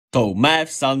So,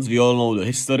 Mavs, Suns, we all know the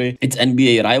history. It's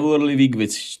NBA rivalry week,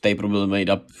 which they probably made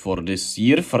up for this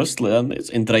year, firstly, and it's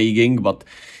intriguing, but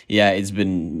yeah, it's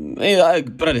been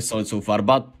pretty solid so far.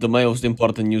 But the most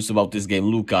important news about this game,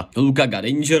 Luka. Luka got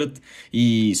injured.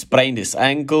 He sprained his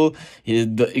ankle.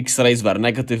 The X-rays were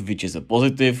negative, which is a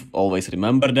positive. Always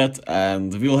remember that.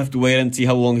 And we'll have to wait and see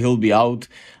how long he'll be out,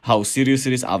 how serious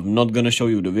it is. I'm not gonna show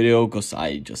you the video because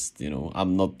I just,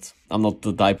 I'm not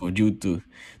the type of dude to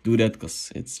do that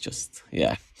because it's just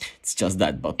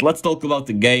that. But let's talk about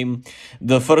the game.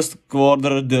 The first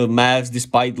quarter, the Mavs,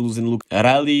 despite losing, Luka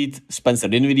rallied. Spencer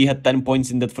Dinwiddie had 10 points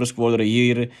in that first quarter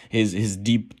here. His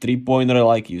deep three-pointer,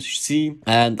 like you see.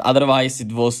 And otherwise,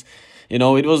 it was... it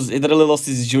really lost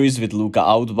its juice with Luka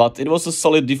out, but it was a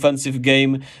solid defensive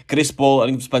game. Chris Paul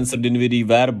and Spencer Dinwiddie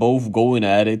were both going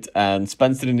at it, and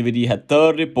Spencer Dinwiddie had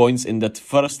 30 points in that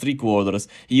first three quarters.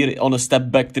 Here on a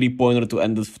step-back three-pointer to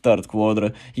end the third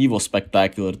quarter, he was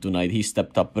spectacular tonight. He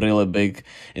stepped up really big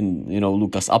in,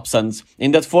 Luka's absence.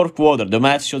 In that fourth quarter, the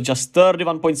Mavs shot just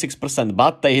 31.6%,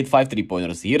 but they hit 5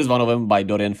 three-pointers. Here's one of them by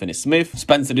Dorian Finney-Smith.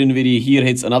 Spencer Dinwiddie here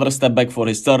hits another step-back for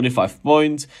his 35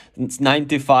 points. It's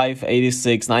 95-86,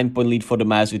 9-point lead for the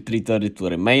Mavs with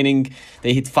 3:32 remaining.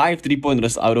 They hit 5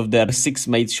 three-pointers out of their 6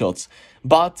 made shots.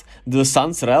 But the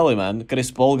Suns rally, man.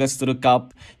 Chris Paul gets to the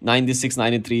cup,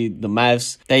 96-93, the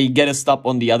Mavs. They get a stop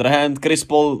on the other hand. Chris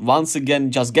Paul once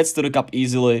again just gets to the cup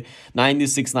easily,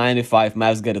 96-95,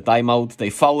 Mavs get a timeout. They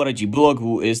foul Reggie Bullock,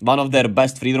 who is one of their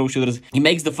best free throw shooters. He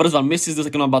makes the first one, misses the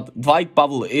second one, but Dwight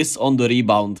Powell is on the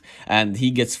rebound and he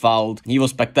gets fouled. He was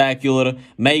spectacular,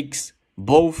 makes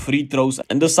both free throws,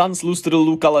 and the Suns lose to the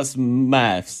Luka-less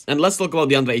Mavs. And let's talk about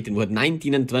DeAndre Ayton, who had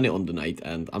 19 and 20 on the night.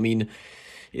 And I mean,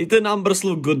 the numbers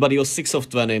look good, but he was 6 of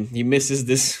 20. He misses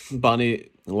this bunny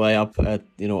layup at,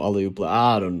 alley-oop.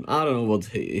 I don't know what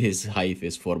his height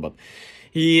is for, but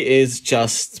he is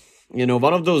just...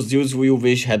 one of those dudes who you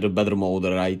wish had a better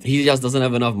motor, right? He just doesn't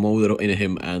have enough motor in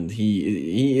him, and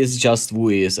he is just who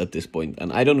he is at this point.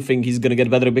 And I don't think he's gonna get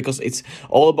better because it's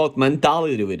all about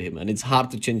mentality with him, and it's hard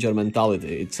to change your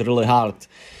mentality. It's really hard,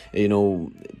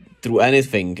 through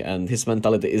anything, and his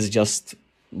mentality is just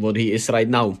what he is right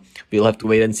now. We'll have to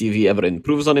wait and see if he ever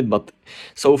improves on it, but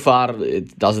so far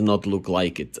it does not look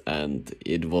like it, and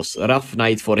it was a rough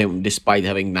night for him despite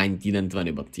having 19 and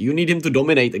 20. But you need him to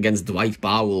dominate against Dwight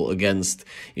Powell, against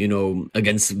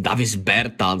Davis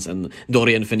Bertans and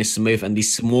Dorian Finney-Smith and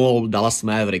these small Dallas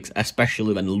Mavericks,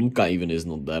 especially when Luka even is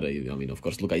not there. I mean, of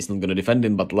course, Luka is not going to defend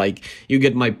him, but like, you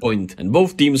get my point. And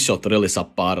both teams shot really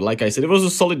subpar. Like I said, it was a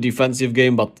solid defensive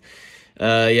game, but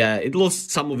yeah, it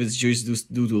lost some of its juice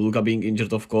due to Luka being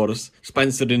injured, of course.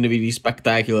 Spencer Dinwiddie,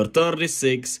 spectacular,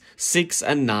 36, 6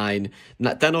 and 9,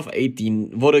 10 of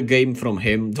 18. What a game from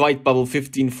him. Dwight Powell,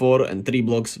 15-4 and 3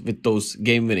 blocks with those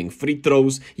game-winning free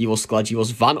throws. He was clutch. He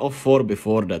was 1 of 4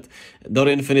 before that.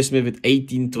 Dorian Finney-Smith with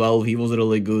 18-12. He was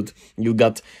really good. You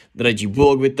got Reggie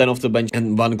Bullock with 10 off the bench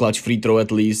and 1 clutch free throw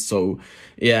at least. So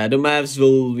yeah, the Mavs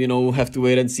will, have to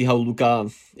wait and see how Luka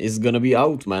is gonna be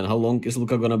out, man. How long is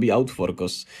Luka gonna be out for?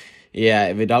 Because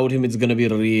yeah, without him it's gonna be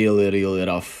really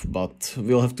rough, but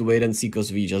we'll have to wait and see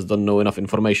because we just don't know enough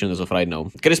information as of right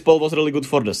now. Chris Paul was really good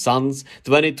for the Suns,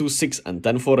 22, 6 and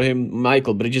 10 for him.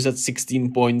 Michael Bridges at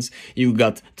 16 points. You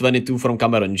got 22 from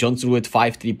Cameron Johnson with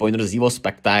 5 3-pointers. He was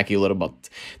spectacular, but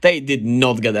they did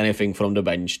not get anything from the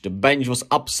bench. The bench was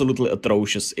absolutely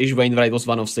atrocious. Ish Wainwright was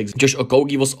 1 of 6. Josh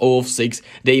Okogie was 0 of 6.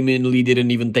 Damian Lee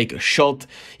didn't even take a shot.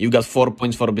 You got 4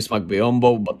 points for Bismack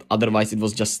Biyombo, but otherwise it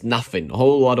was just nothing. A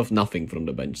whole lot of nothing from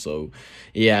the bench. So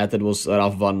yeah, that was a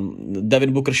rough one.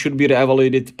 Devin Booker should be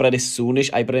re-evaluated pretty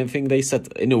soonish. I think they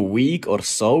said in a week or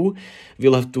so.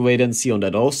 We'll have to wait and see on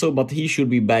that also, but he should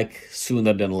be back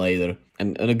sooner than later.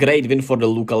 And a great win for the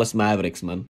Luka-less Mavericks, man.